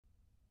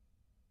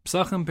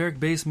Pesachim, Perek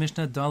Beis,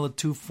 Mishnah, Dalet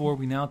 2-4.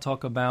 We now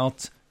talk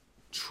about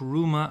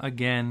Truma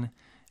again,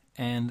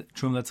 and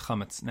Truma that's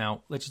Chametz.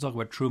 Now, let's just talk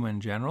about Truma in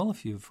general.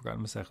 If you've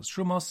forgotten Maseches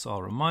Trumos,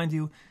 I'll remind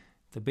you.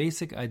 The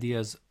basic idea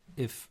is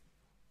if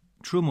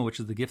Truma, which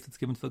is the gift that's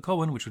given to the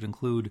Kohen, which would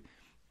include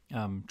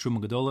Truma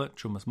Gedola,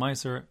 Trumas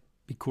Meiser,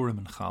 Bikurim,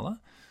 and Chala,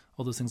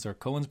 all those things are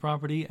Kohen's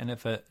property, and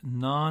if a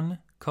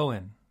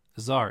non-Kohen,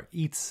 Zar,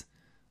 eats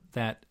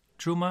that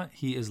Truma,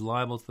 he is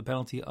liable to the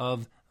penalty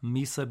of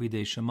Misa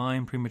Bidei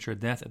Shemaim, premature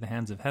death at the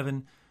hands of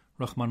heaven,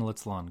 Rachmana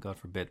litzlan, God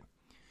forbid.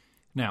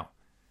 Now,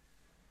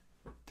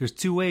 there's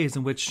two ways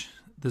in which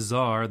the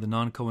Zar, the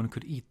non-Kohen,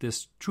 could eat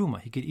this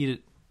Truma. He could eat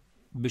it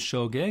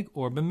b'shogeg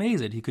or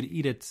b'mezid. He could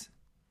eat it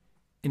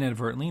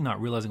inadvertently,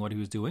 not realizing what he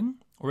was doing,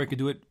 or he could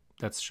do it,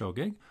 that's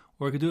shogeg,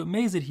 or he could do it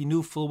mezid. He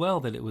knew full well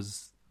that it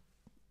was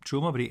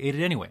Truma, but he ate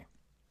it anyway.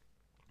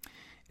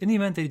 In the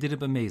event that he did it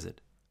b'mezid,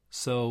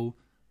 so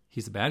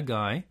he's a bad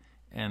guy,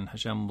 and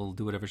Hashem will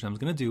do whatever Hashem's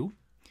going to do.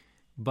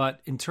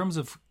 But in terms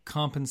of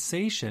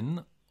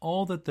compensation,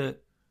 all that the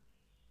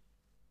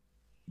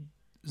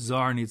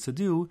Zar needs to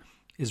do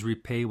is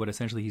repay what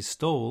essentially he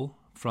stole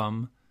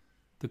from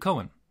the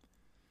Kohen.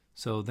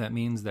 So that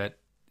means that,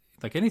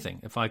 like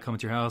anything, if I come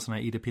to your house and I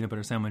eat a peanut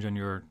butter sandwich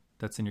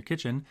that's in your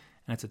kitchen,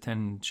 and it's a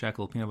 10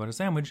 shekel peanut butter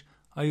sandwich,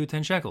 I owe you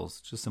 10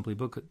 shekels. Just simply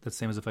book it. That's the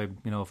same as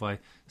if I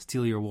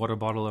steal your water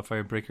bottle, if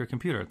I break your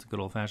computer. It's a good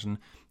old-fashioned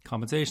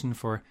compensation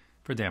for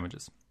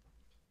damages.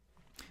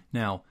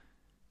 Now,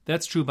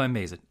 that's true by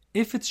Mezid.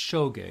 If it's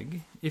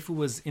shogeg, if it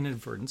was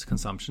inadvertent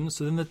consumption,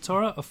 so then the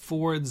Torah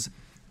affords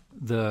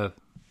the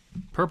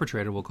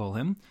perpetrator, we'll call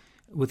him,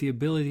 with the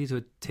ability to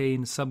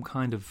attain some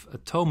kind of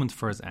atonement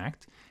for his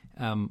act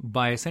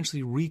by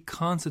essentially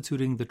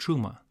reconstituting the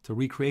truma, to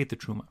recreate the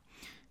truma.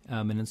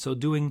 And in so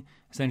doing,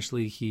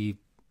 essentially he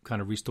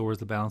kind of restores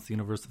the balance of the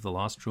universe of the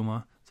lost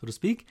truma, so to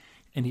speak,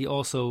 and he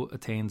also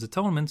attains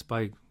atonement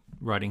by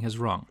righting his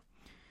wrong.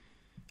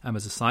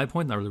 As a side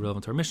point, not really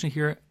relevant to our mission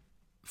here,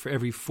 for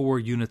every 4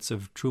 units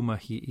of truma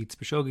he eats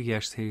b'shogeg, he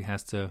actually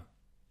has to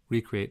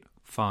recreate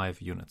 5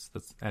 units.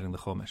 That's adding the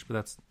chomesh, but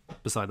that's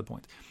beside the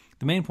point.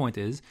 The main point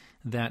is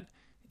that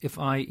if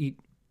I eat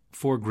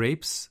 4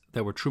 grapes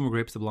that were truma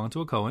grapes that belong to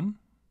a Kohen,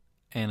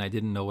 and I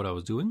didn't know what I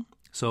was doing,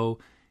 so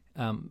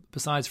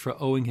besides for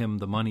owing him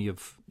the money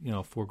of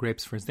 4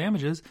 grapes for his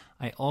damages,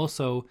 I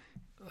also,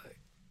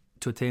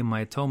 to attain my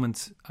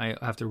atonement, I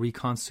have to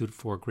reconstitute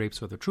 4 grapes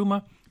for the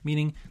truma,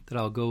 meaning that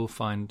I'll go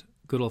find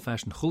good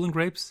old-fashioned chulin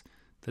grapes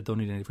that don't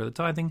need any further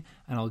tithing,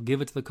 and I'll give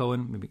it to the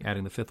Kohen, maybe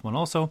adding the 5th one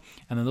also,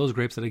 and then those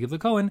grapes that I give the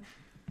Kohen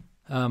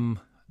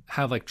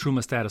have like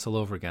truma status all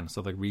over again,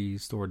 so I've like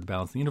restored the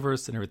balance of the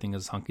universe, and everything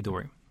is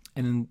hunky-dory.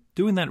 And in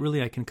doing that,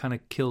 really, I can kind of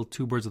kill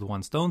 2 birds with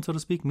 1 stone, so to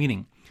speak,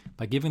 meaning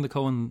by giving the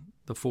Kohen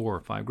the 4 or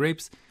 5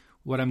 grapes,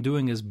 what I'm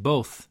doing is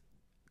both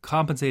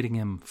compensating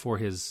him for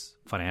his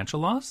financial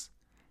loss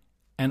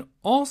and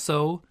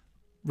also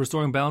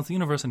restoring balance of the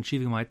universe and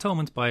achieving my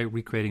atonement by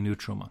recreating new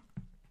truma.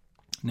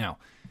 Now,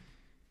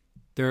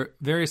 there are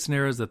various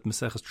scenarios that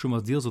Maseches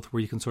Trumos deals with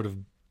where you can sort of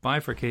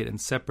bifurcate and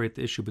separate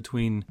the issue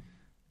between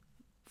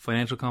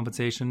financial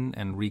compensation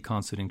and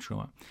reconstituting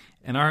truma.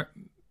 And our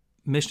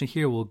Mishnah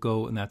here will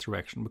go in that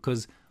direction,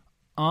 because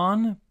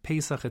on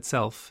Pesach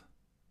itself,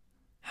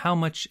 how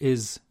much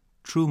is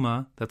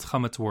truma that's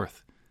chametz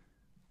worth?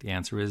 The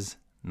answer is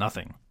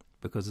nothing,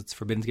 because it's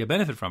forbidden to get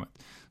benefit from it.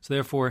 So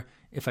therefore,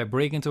 if I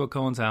break into a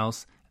Kohen's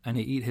house and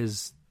I eat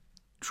his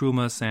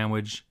truma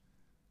sandwich,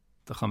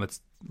 the chametz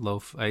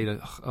loaf, I eat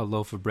a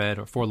loaf of bread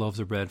or 4 loaves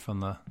of bread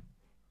from the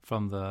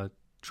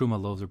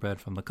truma loaves of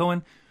bread from the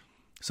Kohen.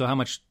 So how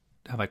much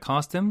have I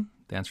cost him?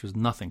 The answer is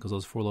nothing, because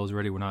those 4 loaves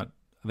already were not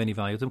of any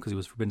value to him, because he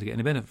was forbidden to get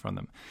any benefit from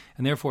them.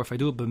 And therefore, if I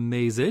do it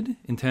b'mezid,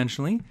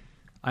 intentionally,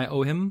 I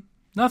owe him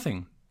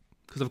nothing,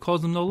 because I've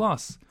caused him no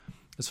loss.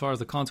 As far as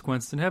the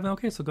consequences in heaven,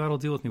 okay, so God will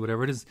deal with me,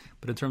 whatever it is.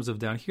 But in terms of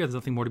down here, there's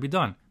nothing more to be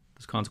done.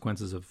 There's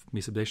consequences of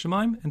Misa B'dei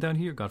Shemaim, and down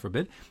here, God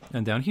forbid,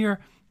 and down here,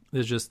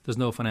 there's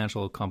no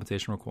financial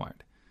compensation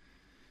required.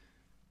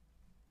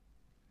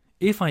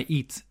 If I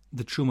eat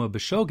the truma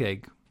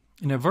b'shogeg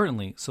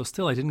inadvertently, so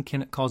still I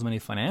didn't cause him any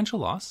financial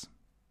loss,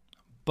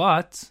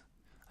 but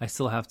I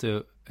still have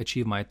to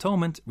achieve my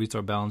atonement,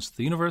 restore balance to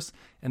the universe,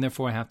 and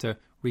therefore I have to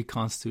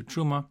reconstitute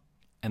truma,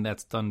 and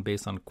that's done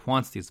based on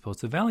quantity as opposed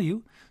to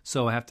value.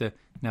 So I have to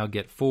now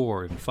get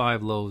 4 and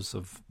 5 loaves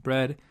of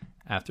bread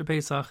after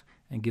Pesach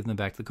and give them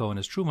back to the Kohen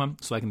as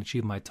truma, so I can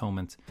achieve my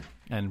atonement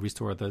and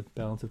restore the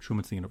balance of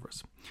truma to the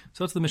universe.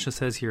 So that's what the Mishnah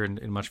says here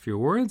in much fewer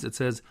words. It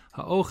says,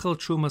 Ha'ochel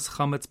trumas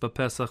chametz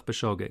b'pesach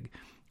b'shogeg.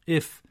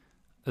 If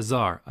a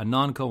Zar, a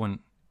non-Kohen,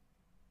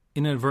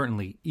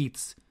 inadvertently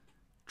eats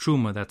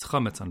truma that's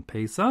chametz on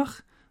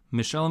Pesach,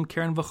 mishalem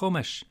keren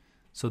v'chomesh.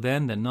 So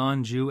then the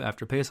non-Jew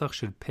after Pesach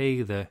should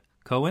pay the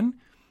Kohen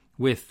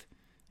with,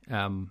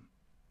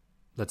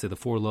 let's say, the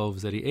 4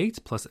 loaves that he ate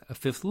plus a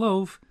 5th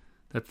loaf.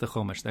 That's the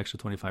chomesh, the extra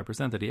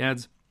 25% that he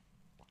adds,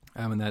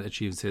 and that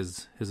achieves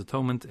his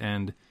atonement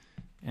and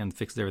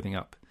fixes everything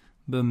up.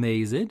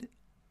 B'mezid,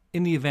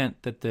 in the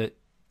event that the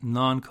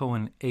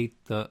non-Kohen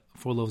ate the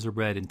 4 loaves of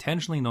bread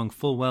intentionally, knowing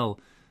full well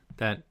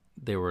that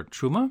they were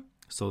truma,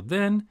 so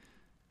then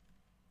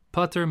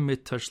pater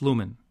mit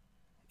tashlumin,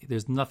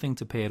 there's nothing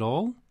to pay at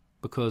all,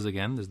 because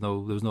again, there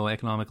was no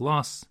economic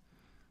loss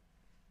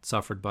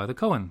suffered by the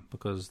Kohen,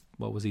 because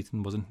what was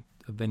eaten wasn't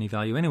of any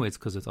value anyways,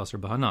 because it's aser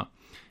bahana.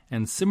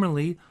 And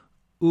similarly,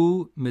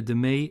 u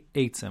medemei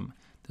eitzim,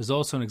 there's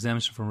also an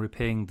exemption from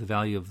repaying the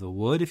value of the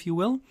wood, if you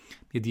will.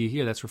 The idea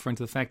here, that's referring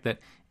to the fact that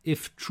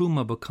if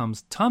truma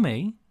becomes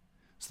tameh,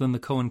 so then the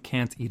Kohen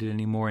can't eat it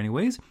anymore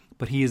anyways,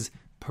 but he is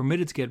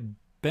permitted to get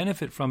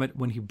benefit from it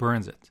when he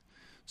burns it.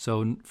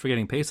 So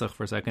forgetting Pesach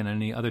for a second,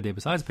 any other day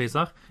besides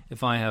Pesach,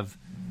 if I have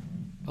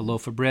a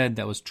loaf of bread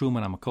that was truma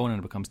and I'm a Kohen and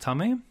it becomes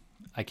tameh,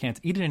 I can't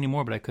eat it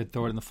anymore, but I could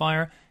throw it in the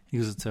fire,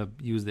 use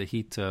the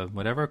heat to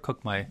whatever,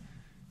 cook my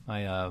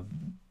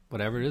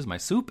whatever it is, my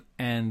soup,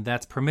 and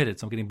that's permitted.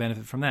 So I'm getting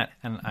benefit from that.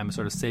 And I'm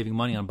sort of saving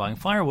money on buying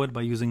firewood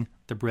by using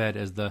the bread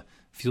as the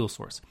fuel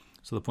source.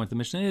 So the point of the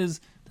Mishnah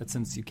is that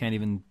since you can't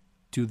even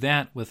do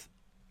that with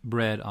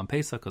bread on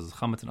Pesach because it's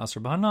chametz and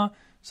aser b'hana,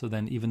 so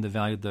then even the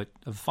value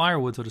of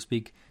firewood, so to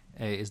speak,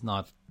 is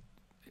not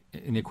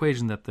in the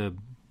equation that the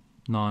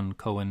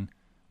non-Kohen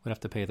would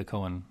have to pay the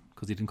Kohen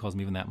because he didn't cause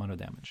him even that amount of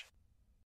damage.